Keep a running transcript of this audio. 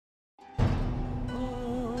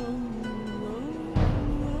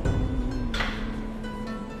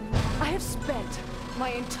my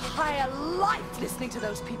entire life listening to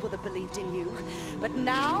those people that believed in you. But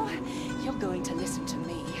now, you're going to listen to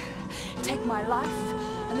me. Take my life,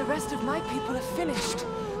 and the rest of my people are finished.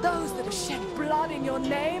 Those that have shed blood in your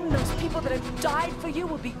name, those people that have died for you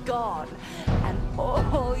will be gone. And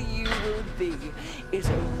all you will be is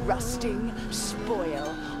a rusting spoil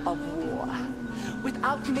of war.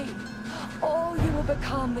 Without me, all you will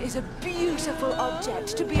become is a beautiful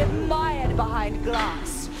object to be admired behind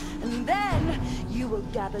glass. And then you will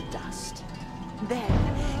gather dust.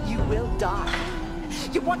 Then you will die.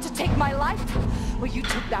 You want to take my life? Well, you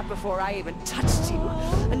took that before I even touched you.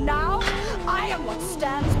 And now, I am what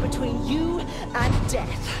stands between you and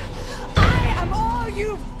death. I am all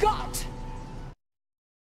you've got!